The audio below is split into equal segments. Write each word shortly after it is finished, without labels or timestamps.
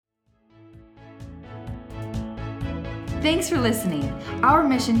Thanks for listening. Our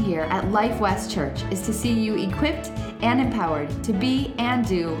mission here at Life West Church is to see you equipped and empowered to be and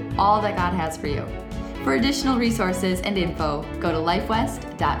do all that God has for you. For additional resources and info, go to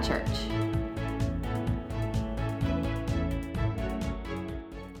lifewest.church.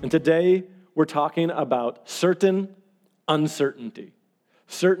 And today, we're talking about certain uncertainty.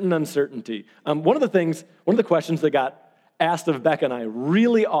 Certain uncertainty. One of the questions that got asked of Becca and I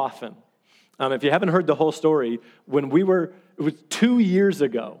really often, if you haven't heard the whole story, it was 2 years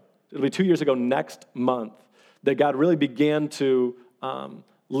ago, it'll be 2 years ago next month, that God really began to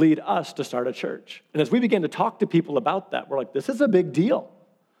lead us to start a church. And as we began to talk to people about that, we're like, this is a big deal.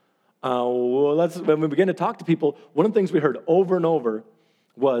 When we began to talk to people, one of the things we heard over and over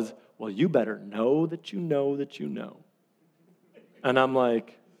was, well, you better know that you know that you know. And I'm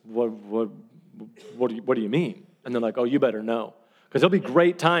like, what do you mean? And they're like, oh, you better know. Because there'll be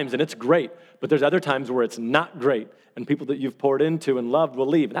great times, and it's great, but there's other times where it's not great, and people that you've poured into and loved will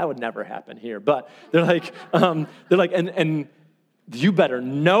leave. And that would never happen here. But they're like, and you better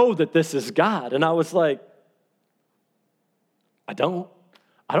know that this is God. And I was like, I don't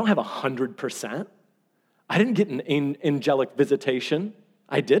have 100%. I didn't get an angelic visitation.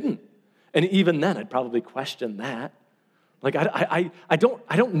 I didn't. And even then, I'd probably question that. Like, I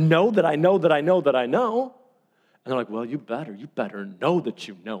don't know that I know that I know that I know. And they're like, well, you better know that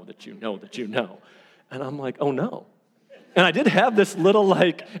you know that you know that you know. And I'm like, oh, no. And I did have this little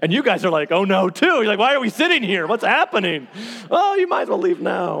and you guys are like, oh, no, too. You're like, why are we sitting here? What's happening? Oh, you might as well leave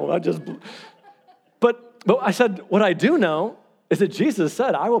now. But I said, what I do know is that Jesus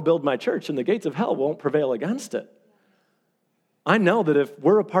said, I will build my church and the gates of hell won't prevail against it. I know that if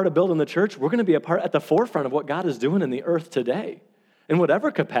we're a part of building the church, we're going to be a part at the forefront of what God is doing in the earth today, in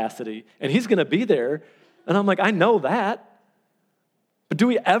whatever capacity, and he's going to be there. And I'm like, I know that. But do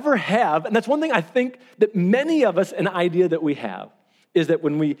we ever have, and that's one thing I think that many of us, an idea that we have, is that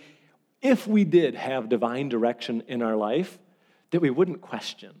if we did have divine direction in our life, that we wouldn't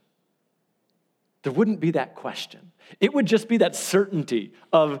question. There wouldn't be that question. It would just be that certainty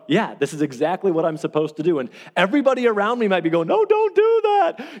of, yeah, this is exactly what I'm supposed to do. And everybody around me might be going, no, don't do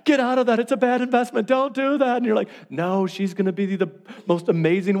that. Get out of that. It's a bad investment. Don't do that. And you're like, no, she's going to be the most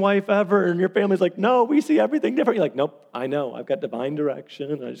amazing wife ever. And your family's like, no, we see everything different. You're like, nope, I know. I've got divine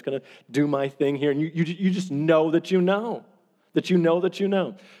direction. And I'm just going to do my thing here. And you just know that you know. That you know that you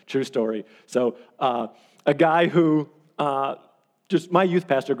know. True story. So a guy who... just my youth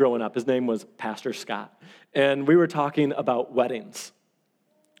pastor growing up, his name was Pastor Scott, and we were talking about weddings,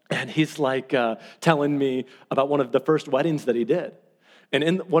 and he's telling me about one of the first weddings that he did, and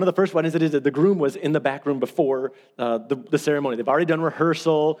in one of the first weddings that he did, the groom was in the back room before the ceremony. They've already done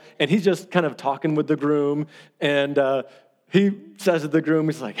rehearsal, and he's just kind of talking with the groom, and he says to the groom,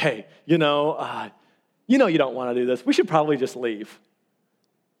 he's like, hey, you know you don't want to do this. We should probably just leave.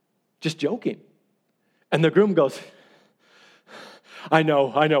 Just joking. And the groom goes, I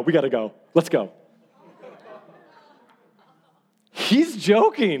know, we got to go. Let's go. He's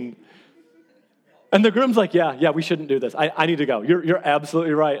joking. And the groom's like, yeah, we shouldn't do this. I need to go. You're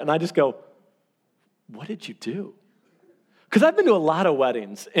absolutely right. And I just go, what did you do? Because I've been to a lot of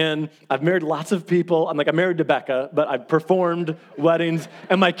weddings, and I've married lots of people. I'm married to Becca, but I've performed weddings,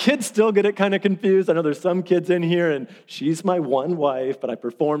 and my kids still get it kind of confused. I know there's some kids in here, and she's my one wife, but I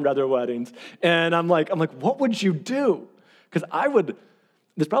performed other weddings. And I'm like, what would you do? Because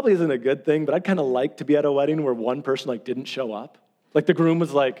this probably isn't a good thing, but I'd kind of like to be at a wedding where one person didn't show up. The groom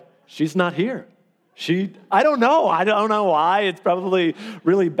was like, she's not here. I don't know why. It's probably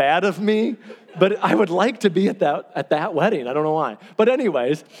really bad of me, but I would like to be at that wedding. I don't know why. But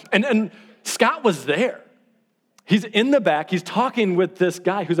anyways, and Scott was there. He's in the back. He's talking with this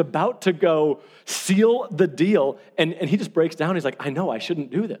guy who's about to go seal the deal, and he just breaks down. He's like, I know, I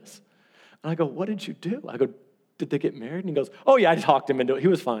shouldn't do this. And I go, what did you do? I go, did they get married? And he goes, oh, yeah, I talked him into it. He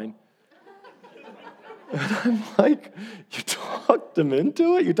was fine. And I'm like, you talked him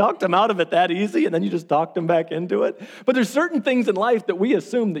into it? You talked him out of it that easy, and then you just talked him back into it? But there's certain things in life that we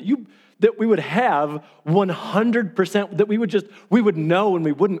assume that we would have 100%, that we would know and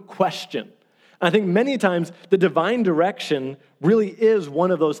we wouldn't question. And I think many times the divine direction really is one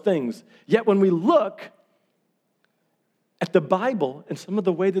of those things. Yet when we look at the Bible and some of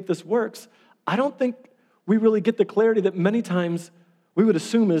the way that this works, I don't think we really get the clarity that many times we would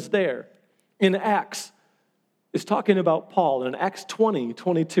assume is there. In Acts, it's talking about Paul. And in Acts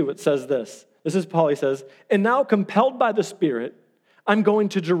 20:22, it says this. This is Paul. He says, and now compelled by the Spirit, I'm going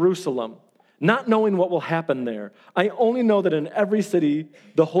to Jerusalem, not knowing what will happen there. I only know that in every city,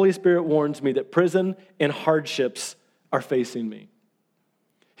 the Holy Spirit warns me that prison and hardships are facing me.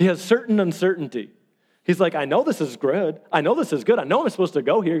 He has certain uncertainty. He's like, I know this is good. I know this is good. I know I'm supposed to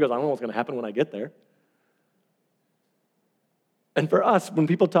go here. He goes, I don't know what's going to happen when I get there. And for us, when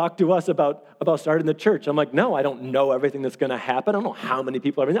people talk to us about starting the church, I'm like, no, I don't know everything that's going to happen. I don't know how many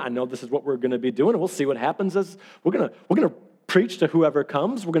people are in there. I know this is what we're going to be doing, and we'll see what happens. As we're going to preach to whoever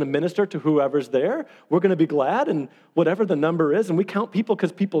comes. We're going to minister to whoever's there. We're going to be glad, and whatever the number is, and we count people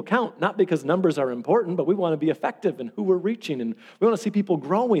because people count, not because numbers are important, but we want to be effective in who we're reaching, and we want to see people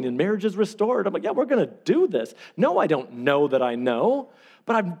growing and marriages restored. I'm like, yeah, we're going to do this. No, I don't know that I know,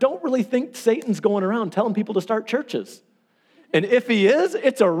 but I don't really think Satan's going around telling people to start churches. And if he is,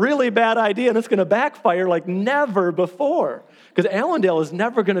 it's a really bad idea, and it's going to backfire like never before, because Allendale is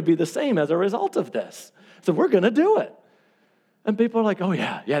never going to be the same as a result of this. So we're going to do it. And people are like, oh,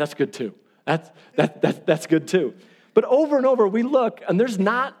 yeah, that's good too. That's good too. But over and over, we look, and there's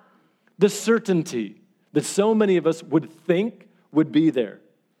not the certainty that so many of us would think would be there.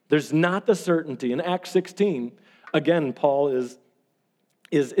 There's not the certainty. In Acts 16, again, Paul is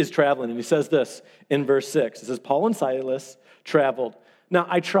traveling, and he says this in verse 6. It says, Paul and Silas traveled. Now,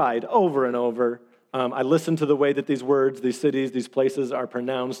 I tried over and over. I listened to the way that these words, these cities, these places are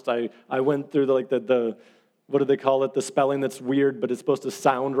pronounced. I went through the what do they call it? The spelling that's weird, but it's supposed to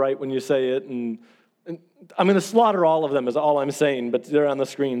sound right when you say it. And I'm going to slaughter all of them is all I'm saying, but they're on the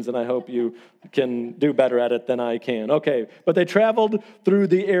screens, and I hope you can do better at it than I can. Okay, but they traveled through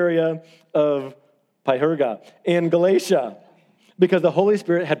the area of Perga and Galatia because the Holy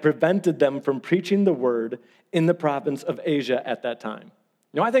Spirit had prevented them from preaching the word in the province of Asia at that time.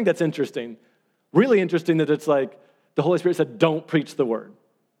 I think that's interesting. Really interesting that it's like the Holy Spirit said, don't preach the word.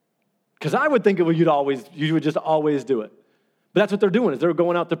 Because I would think you would just always do it. But that's what they're doing, is they're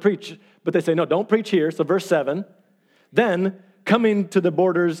going out to preach. But they say, no, don't preach here. So verse 7, then coming to the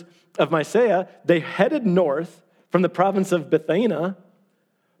borders of Mysia, they headed north from the province of Bithynia.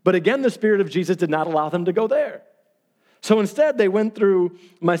 But again, the Spirit of Jesus did not allow them to go there. So instead, they went through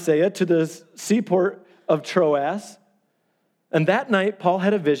Mysia to the seaport of Troas. And that night, Paul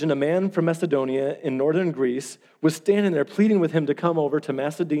had a vision. A man from Macedonia in northern Greece was standing there pleading with him to come over to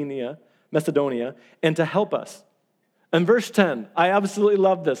Macedonia and to help us. And verse 10, I absolutely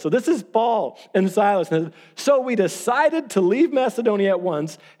love this. So this is Paul and Silas. So we decided to leave Macedonia at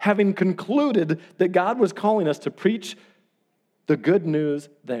once, having concluded that God was calling us to preach the good news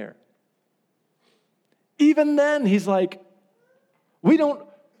there. Even then, he's like, we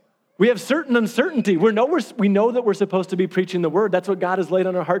have certain uncertainty. We know that we're supposed to be preaching the word. That's what God has laid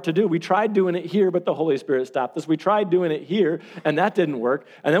on our heart to do. We tried doing it here, but the Holy Spirit stopped us. We tried doing it here, and that didn't work.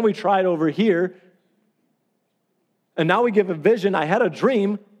 And then we tried over here, and now we give a vision. I had a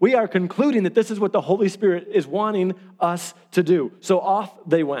dream. We are concluding that this is what the Holy Spirit is wanting us to do. So off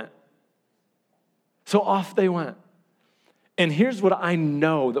they went. And here's what I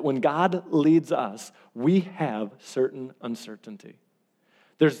know, that when God leads us, we have certain uncertainty.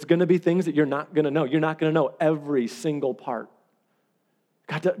 There's going to be things that you're not going to know. You're not going to know every single part.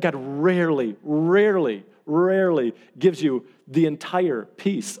 God rarely gives you the entire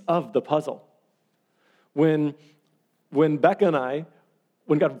piece of the puzzle. When Becca and I,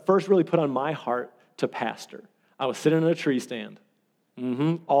 when God first really put on my heart to pastor, I was sitting in a tree stand.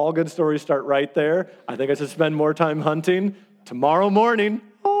 All good stories start right there. I think I should spend more time hunting tomorrow morning.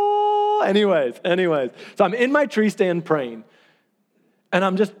 Anyways. So I'm in my tree stand praying. And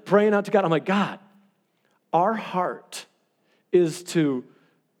I'm just praying out to God. I'm like, God, our heart is to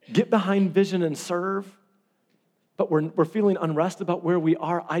get behind vision and serve, but we're feeling unrest about where we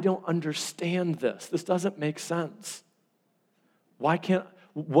are. I don't understand this. This doesn't make sense.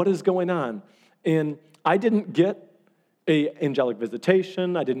 What is going on? And I didn't get an angelic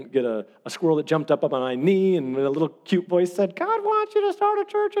visitation. I didn't get a squirrel that jumped up on my knee and with a little cute voice said, God wants you to start a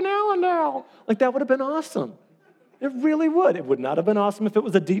church in Allendale. Like, that would have been awesome. It really would. It would not have been awesome if it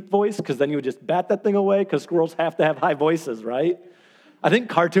was a deep voice, because then you would just bat that thing away, because squirrels have to have high voices, right? I think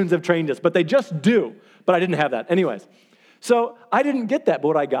cartoons have trained us, but they just do. But I didn't have that. Anyways, so I didn't get that, but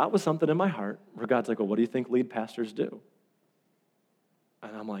what I got was something in my heart where God's like, well, what do you think lead pastors do?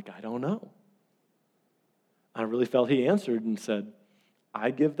 And I'm like, I don't know. I really felt he answered and said,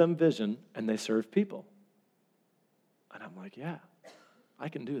 I give them vision and they serve people. And I'm like, yeah, I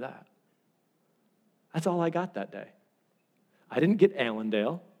can do that. That's all I got that day. I didn't get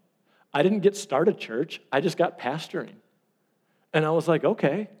Allendale. I didn't get start a church. I just got pastoring. And I was like,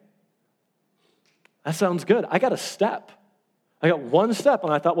 okay, that sounds good. I got a step. I got one step.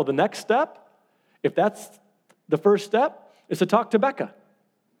 And I thought, well, the next step, if that's the first step, is to talk to Becca.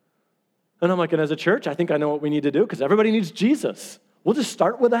 And I'm like, and as a church, I think I know what we need to do, because everybody needs Jesus. We'll just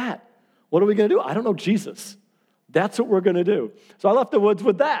start with that. What are we going to do? I don't know Jesus. That's what we're going to do. So I left the woods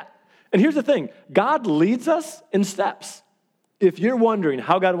with that. And here's the thing, God leads us in steps. If you're wondering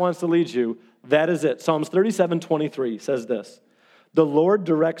how God wants to lead you, that is it. Psalms 37:23 says this, "The Lord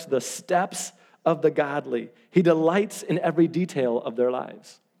directs the steps of the godly. He delights in every detail of their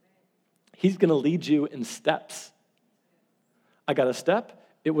lives." He's going to lead you in steps. I got a step.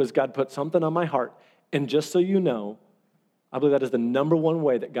 It was God put something on my heart. And just so you know, I believe that is the number one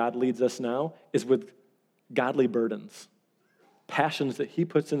way that God leads us now is with godly burdens, passions that he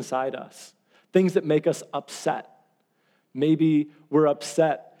puts inside us, things that make us upset. Maybe we're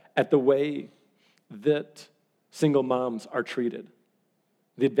upset at the way that single moms are treated,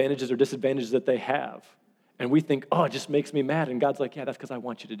 the advantages or disadvantages that they have. And we think, oh, it just makes me mad. And God's like, yeah, that's because I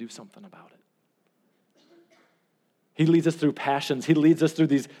want you to do something about it. He leads us through passions. He leads us through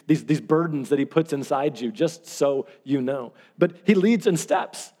these burdens that he puts inside you, just so you know. But he leads in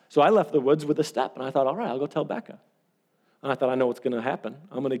steps. So I left the woods with a step, and I thought, all right, I'll go tell Becca. And I thought, I know what's going to happen.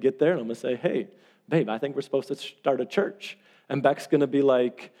 I'm going to get there, and I'm going to say, hey, babe, I think we're supposed to start a church. And Beck's going to be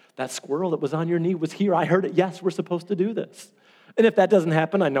like, that squirrel that was on your knee was here. I heard it. Yes, we're supposed to do this. And if that doesn't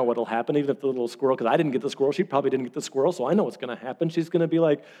happen, I know what'll happen, even if the little squirrel, because I didn't get the squirrel, she probably didn't get the squirrel, so I know what's going to happen. She's going to be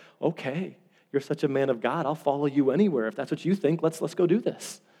like, okay, you're such a man of God. I'll follow you anywhere. If that's what you think, let's go do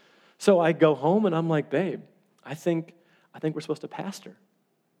this. So I go home, and I'm like, babe, I think we're supposed to pastor.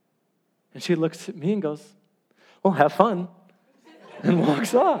 And she looks at me and goes, well, have fun, and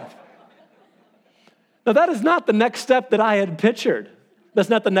walks off. Now, that is not the next step that I had pictured. That's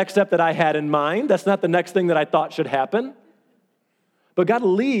not the next step that I had in mind. That's not the next thing that I thought should happen. But God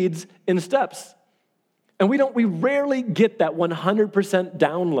leads in steps. And we rarely get that 100%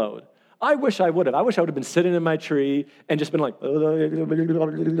 download. I wish I would have. I wish I would have been sitting in my tree and just been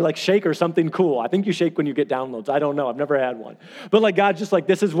like shake or something cool. I think you shake when you get downloads. I don't know. I've never had one. But like God's just like,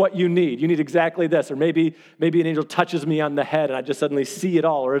 this is what you need. You need exactly this. Or maybe an angel touches me on the head and I just suddenly see it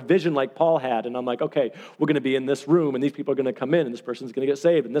all. Or a vision like Paul had. And I'm like, okay, we're going to be in this room and these people are going to come in and this person's going to get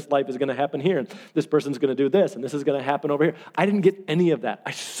saved and this life is going to happen here and this person's going to do this and this is going to happen over here. I didn't get any of that. I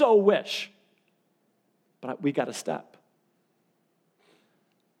so wish. But we got a step.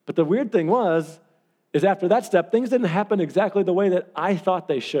 But the weird thing is after that step, things didn't happen exactly the way that I thought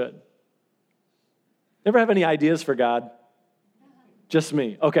they should. Ever have any ideas for God? Just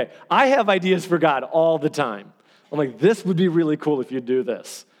me. Okay, I have ideas for God all the time. I'm like, this would be really cool if you do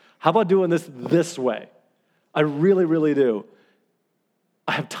this. How about doing this way? I really, really do.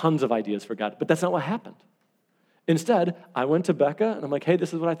 I have tons of ideas for God, but that's not what happened. Instead, I went to Becca, and I'm like, hey,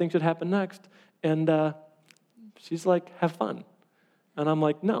 this is what I think should happen next. And she's like, have fun. And I'm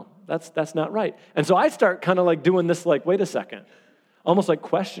like, no, that's not right. And so I start kind of like doing this like, wait a second, almost like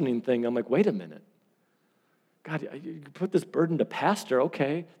questioning thing. I'm like, wait a minute. God, you put this burden to pastor,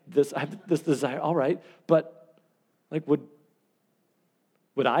 okay, I have this desire, all right, but like would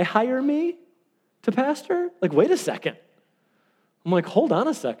I hire me to pastor? Like, wait a second. I'm like, hold on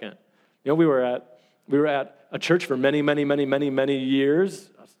a second. You know, we were at a church for many, many, many, many, many years,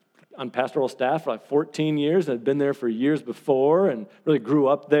 on pastoral staff for like 14 years, and had been there for years before and really grew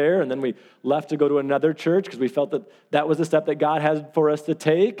up there. And then we left to go to another church because we felt that was the step that God had for us to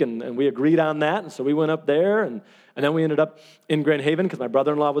take, and we agreed on that. And so we went up there, and then we ended up in Grand Haven because my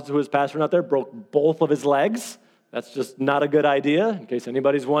brother-in-law who was pastoring out there broke both of his legs. That's just not a good idea. In case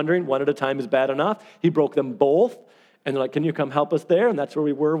anybody's wondering, one at a time is bad enough. He broke them both. And they're like, can you come help us there? And that's where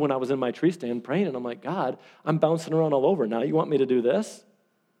we were when I was in my tree stand praying. And I'm like, God, I'm bouncing around all over. Now you want me to do this?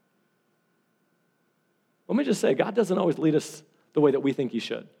 Let me just say, God doesn't always lead us the way that we think he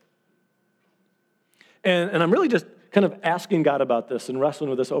should. And I'm really just kind of asking God about this and wrestling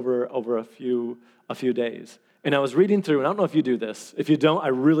with this over a few days. And I was reading through, and I don't know if you do this. If you don't, I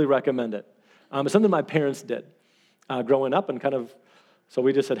really recommend it. It's something my parents did growing up, and kind of, so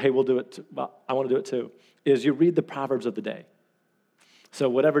we just said, hey, we'll do it. I want to do it too, is you read the Proverbs of the day. So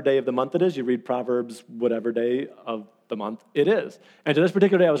whatever day of the month it is, you read Proverbs whatever day of the month it is. And to this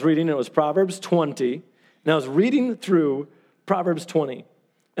particular day I was reading, it was Proverbs 20. And I was reading through Proverbs 20,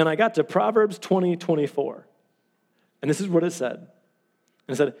 and I got to Proverbs 20:24. And this is what it said.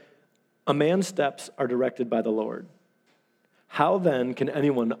 It said, a man's steps are directed by the Lord. How then can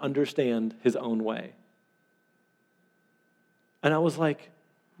anyone understand his own way? And I was like,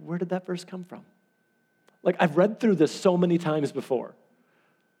 where did that verse come from? Like, I've read through this so many times before.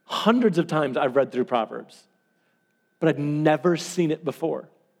 Hundreds of times I've read through Proverbs, but I'd never seen it before.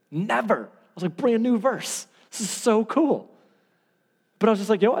 Never. I was like, brand new verse. This is so cool. But I was just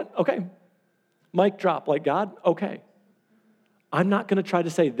like, you know what? Okay. Mic drop, like, God, okay. I'm not going to try to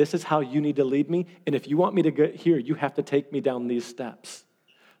say this is how you need to lead me, and if you want me to get here, you have to take me down these steps.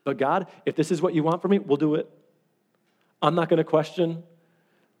 But God, if this is what you want for me, we'll do it. I'm not going to question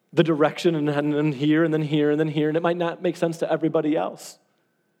the direction and then here and then here and then here, and it might not make sense to everybody else.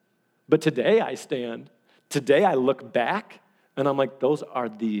 But today I look back, and I'm like, those are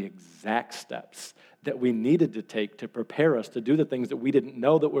the exact steps that we needed to take to prepare us to do the things that we didn't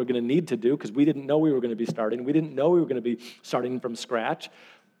know that we were going to need to do because we didn't know we were going to be starting. We didn't know we were going to be starting from scratch.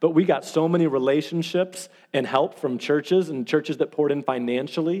 But we got so many relationships and help from churches and churches that poured in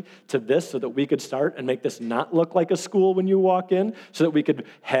financially to this so that we could start and make this not look like a school when you walk in, so that we could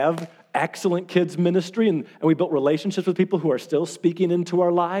have excellent kids ministry. And we built relationships with people who are still speaking into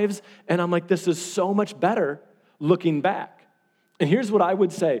our lives. And I'm like, this is so much better looking back. And here's what I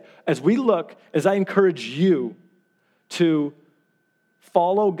would say. As I encourage you to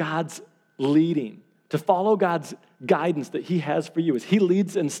follow God's leading, to follow God's guidance that he has for you, as he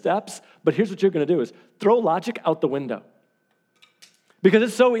leads in steps, but here's what you're going to do is throw logic out the window. Because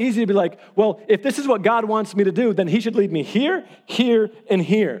it's so easy to be like, well, if this is what God wants me to do, then he should lead me here, here, and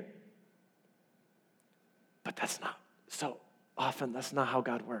here. But that's not how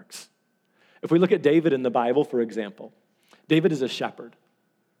God works. If we look at David in the Bible, for example, David is a shepherd.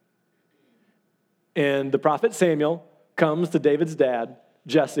 And the prophet Samuel comes to David's dad,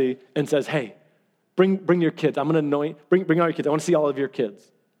 Jesse, and says, hey, bring your kids. I'm going to bring all your kids. I want to see all of your kids.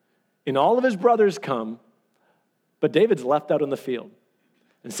 And all of his brothers come, but David's left out in the field.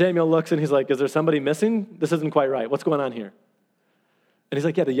 And Samuel looks and he's like, is there somebody missing? This isn't quite right. What's going on here? And he's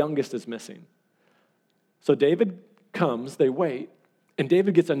like, yeah, the youngest is missing. So David comes, they wait, and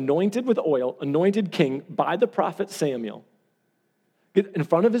David gets anointed with oil, anointed king by the prophet Samuel. In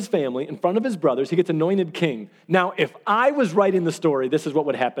front of his family, in front of his brothers, he gets anointed king. Now, if I was writing the story, this is what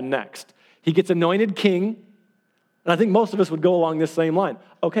would happen next. He gets anointed king, and I think most of us would go along this same line.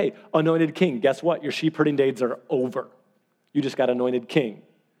 Okay, anointed king, guess what? Your sheep herding days are over. You just got anointed king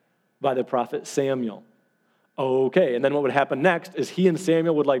by the prophet Samuel. Okay, and then what would happen next is he and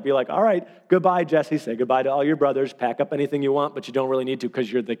Samuel would be like, all right, goodbye, Jesse. Say goodbye to all your brothers. Pack up anything you want, but you don't really need to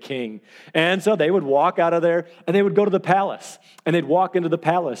because you're the king. And so they would walk out of there, and they would go to the palace. And they'd walk into the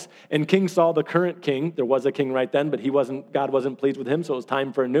palace. And King Saul, the current king, there was a king right then, but God wasn't pleased with him, so it was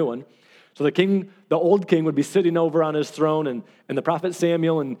time for a new one. So the old king would be sitting over on his throne, and the prophet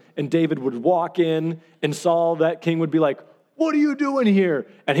Samuel and David would walk in, and Saul, that king, would be like, what are you doing here?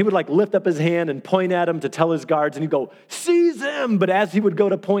 And he would lift up his hand and point at him to tell his guards, and he'd go, seize him. But as he would go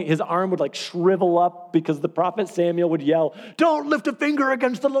to point, his arm would shrivel up because the prophet Samuel would yell, don't lift a finger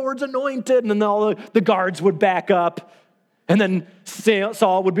against the Lord's anointed. And then all the guards would back up. And then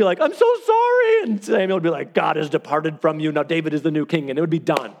Saul would be like, I'm so sorry. And Samuel would be like, God has departed from you. Now David is the new king. And it would be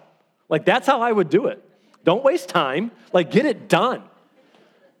done. That's how I would do it. Don't waste time. Get it done.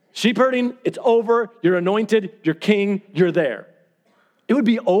 Sheep herding, it's over. You're anointed. You're king. You're there. It would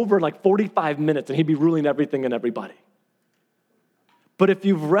be over in 45 minutes, and he'd be ruling everything and everybody. But if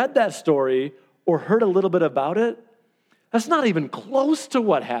you've read that story or heard a little bit about it, that's not even close to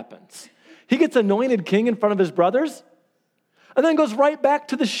what happens. He gets anointed king in front of his brothers and then goes right back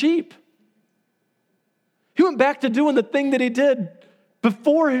to the sheep. He went back to doing the thing that he did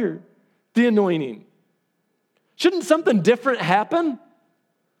before the anointing. Shouldn't something different happen?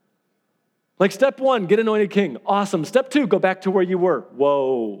 Step 1, get anointed king. Awesome. Step 2, go back to where you were.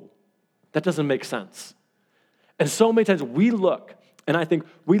 Whoa, that doesn't make sense. And so many times we look,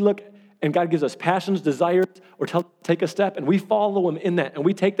 and God gives us passions, desires, or take a step, and we follow him in that, and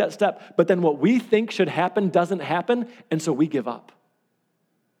we take that step. But then what we think should happen doesn't happen, and so we give up.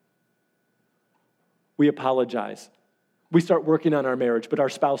 We apologize. We start working on our marriage, but our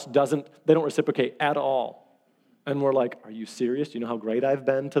spouse they don't reciprocate at all. And we're like, are you serious? Do you know how great I've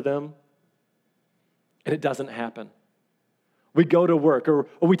been to them? And it doesn't happen. We go to work, or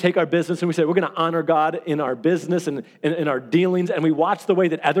we take our business and we say, we're going to honor God in our business and in our dealings, and we watch the way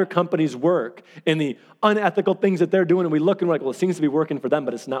that other companies work and the unethical things that they're doing, and we look and we're like, well, it seems to be working for them,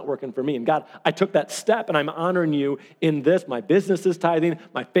 but it's not working for me. And God, I took that step, and I'm honoring you in this. My business is tithing.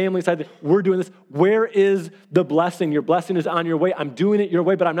 My family's tithing. We're doing this. Where is the blessing? Your blessing is on your way. I'm doing it your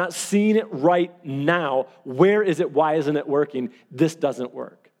way, but I'm not seeing it right now. Where is it? Why isn't it working? This doesn't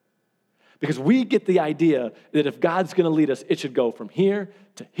work. Because we get the idea that if God's going to lead us, it should go from here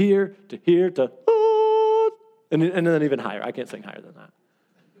to here to here to, and then even higher. I can't sing higher than that.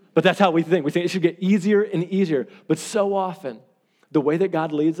 But that's how we think. We think it should get easier and easier. But so often, the way that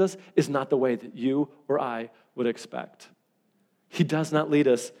God leads us is not the way that you or I would expect. He does not lead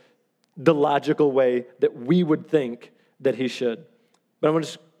us the logical way that we would think that he should. But I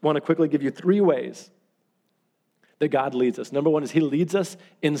just want to quickly give you 3 ways that God leads us. Number 1 is he leads us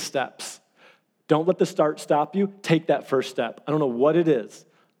in steps. Don't let the start stop you. Take that first step. I don't know what it is.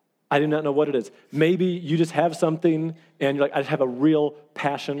 I do not know what it is. Maybe you just have something and you're like, I just have a real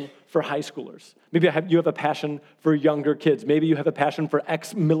passion for high schoolers. Maybe you have a passion for younger kids. Maybe you have a passion for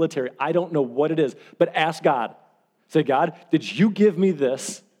ex-military. I don't know what it is, but ask God. Say, God, did you give me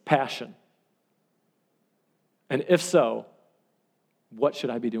this passion? And if so, what should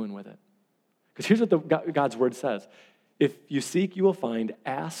I be doing with it? Because here's what God's word says. If you seek, you will find.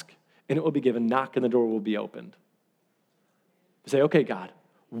 Ask, and it will be given. Knock, and the door will be opened. Say, okay, God,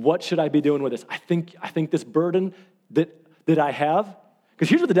 what should I be doing with this? I think this burden that I have, because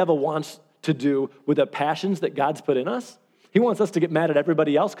here's what the devil wants to do with the passions that God's put in us. He wants us to get mad at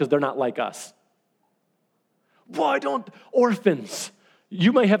everybody else because they're not like us. Why don't orphans?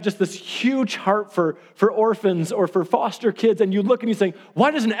 You may have just this huge heart for orphans or for foster kids, and you look and you think,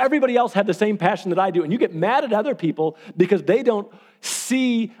 why doesn't everybody else have the same passion that I do? And you get mad at other people because they don't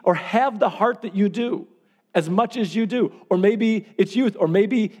see or have the heart that you do as much as you do. Or maybe it's youth, or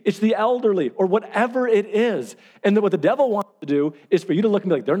maybe it's the elderly, or whatever it is. And then what the devil wants to do is for you to look and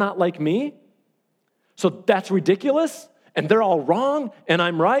be like, they're not like me, so that's ridiculous, and they're all wrong, and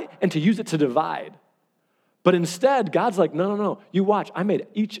I'm right, and to use it to divide. But instead, God's like, no, you watch. I made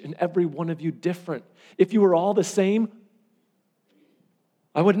each and every one of you different. If you were all the same,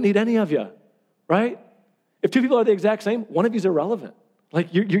 I wouldn't need any of you, right? If two people are the exact same, one of you is irrelevant. Like,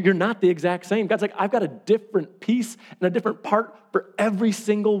 you're not the exact same. God's like, I've got a different piece and a different part for every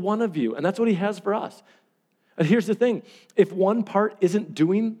single one of you. And that's what he has for us. And here's the thing. If one part isn't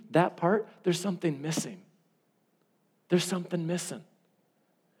doing that part, there's something missing. There's something missing.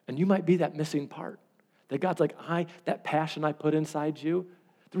 And you might be that missing part. That God's like, that passion I put inside you,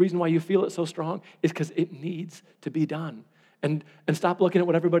 the reason why you feel it so strong is because it needs to be done. And stop looking at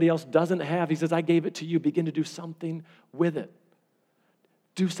what everybody else doesn't have. He says, I gave it to you. Begin to do something with it.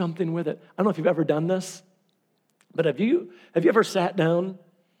 Do something with it. I don't know if you've ever done this, but have you ever sat down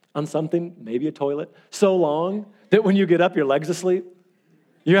on something, maybe a toilet, so long that when you get up, your leg's asleep?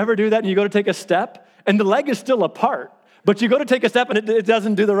 You ever do that and you go to take a step and the leg is still apart, but you go to take a step and it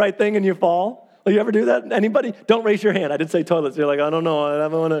doesn't do the right thing and you fall? You ever do that? Anybody? Don't raise your hand. I did say toilets. You're like, I don't know. I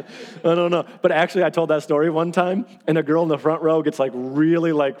don't know. But actually, I told that story one time, and a girl in the front row gets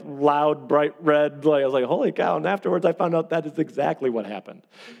really loud, bright red. I was like, holy cow. And afterwards, I found out that is exactly what happened.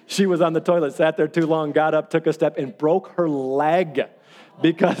 She was on the toilet, sat there too long, got up, took a step, and broke her leg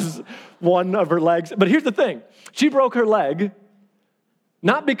because one of her legs. But here's the thing. She broke her leg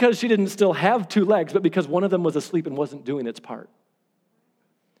not because she didn't still have two legs, but because one of them was asleep and wasn't doing its part.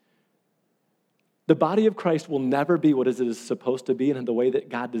 The body of Christ will never be what it is supposed to be and in the way that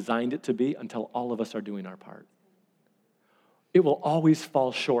God designed it to be until all of us are doing our part. It will always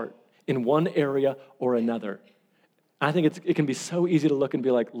fall short in one area or another. I think it can be so easy to look and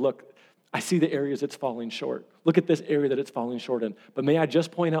be like, look, I see the areas it's falling short. Look at this area that it's falling short in. But may I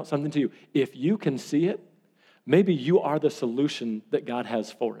just point out something to you? If you can see it, maybe you are the solution that God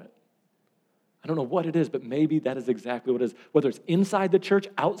has for it. I don't know what it is, but maybe that is exactly what it is. Whether it's inside the church,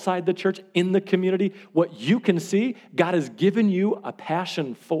 outside the church, in the community, what you can see, God has given you a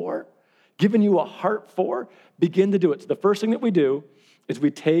passion for, given you a heart for, begin to do it. So the first thing that we do is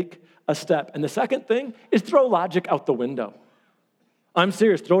we take a step. And the second thing is throw logic out the window. I'm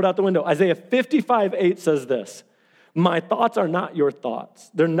serious, throw it out the window. Isaiah 55:8 says this, my thoughts are not your thoughts.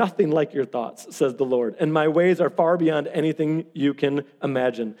 They're nothing like your thoughts, says the Lord. And my ways are far beyond anything you can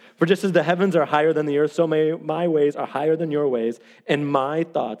imagine. For just as the heavens are higher than the earth, so my ways are higher than your ways, and my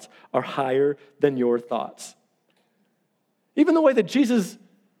thoughts are higher than your thoughts. Even the way that Jesus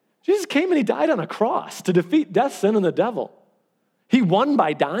came and he died on a cross to defeat death, sin, and the devil. He won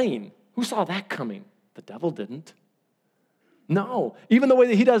by dying. Who saw that coming? The devil didn't. No, even the way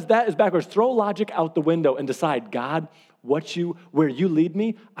that he does that is backwards. Throw logic out the window and decide, God, where you lead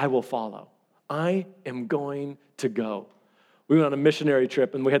me, I will follow. I am going to go. We went on a missionary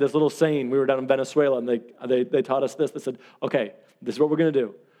trip, and we had this little saying. We were down in Venezuela, and they taught us this. They said, okay, this is what we're going to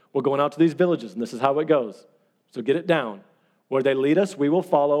do. We're going out to these villages, and this is how it goes. So get it down. Where they lead us, we will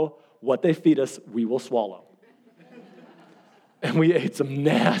follow. What they feed us, we will swallow. And we ate some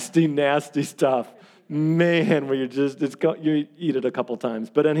nasty, nasty stuff. Man, where you eat it a couple times.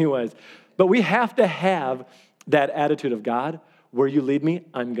 But anyways, we have to have that attitude of, God, where you lead me,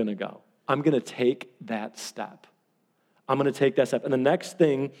 I'm going to go. I'm going to take that step. I'm going to take that step. And the next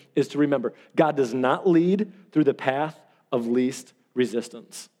thing is to remember, God does not lead through the path of least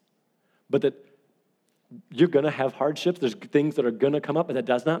resistance. But that you're going to have hardships. There's things that are going to come up, but that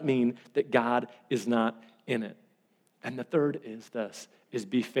does not mean that God is not in it. And the third is this, is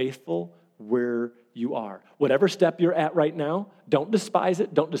be faithful where you are. Whatever step you're at right now, don't despise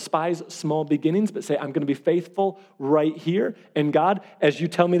it. Don't despise small beginnings, but say, I'm going to be faithful right here. And God, as you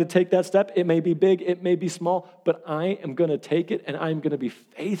tell me to take that step, it may be big, it may be small, but I am going to take it and I'm going to be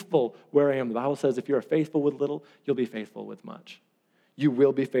faithful where I am. The Bible says if you're faithful with little, you'll be faithful with much. You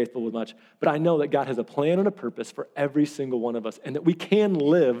will be faithful with much. But I know that God has a plan and a purpose for every single one of us, and that we can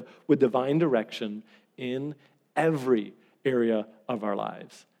live with divine direction in every area of our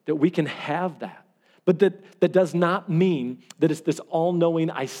lives. That we can have that. But that does not mean that it's this all-knowing,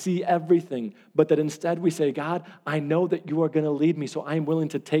 I see everything, but that instead we say, God, I know that you are going to lead me, so I'm willing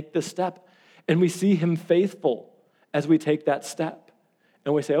to take this step. And we see him faithful as we take that step.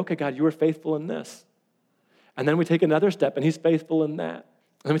 And we say, okay, God, you were faithful in this. And then we take another step, and he's faithful in that.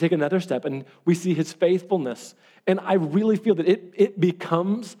 And then we take another step, and we see his faithfulness. And I really feel that it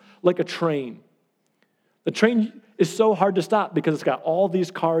becomes like a train. The train is so hard to stop because it's got all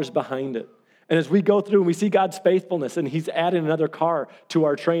these cars behind it. And as we go through and we see God's faithfulness, and he's adding another car to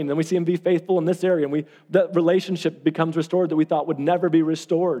our train, and then we see him be faithful in this area, and that relationship becomes restored that we thought would never be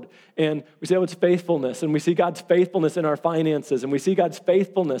restored. And we say, oh, it's faithfulness. And we see God's faithfulness in our finances, and we see God's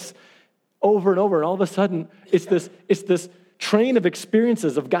faithfulness over and over. And all of a sudden, it's this train of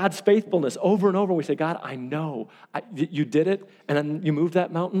experiences of God's faithfulness over and over. And we say, God, I know you did it, and then you moved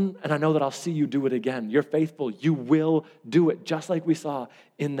that mountain, and I know that I'll see you do it again. You're faithful. You will do it, just like we saw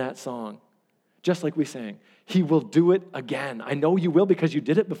in that song, just like we sang. He will do it again. I know you will because you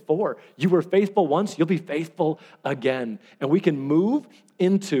did it before. You were faithful once, you'll be faithful again. And we can move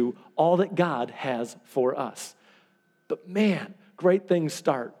into all that God has for us. But man, great things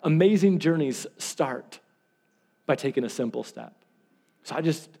start. Amazing journeys start by taking a simple step. So I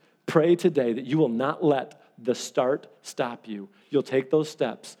just pray today that you will not let the start stop you. You'll take those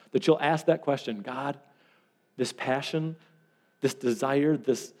steps, that you'll ask that question, God, this passion, this desire,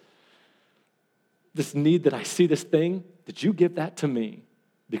 this need that I see this thing, did you give that to me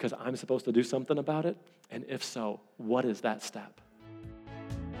because I'm supposed to do something about it? And if so, what is that step?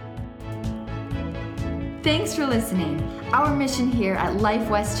 Thanks for listening. Our mission here at Life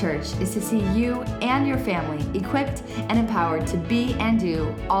West Church is to see you and your family equipped and empowered to be and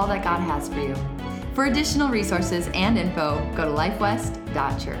do all that God has for you. For additional resources and info, go to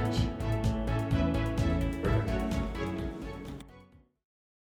lifewest.church.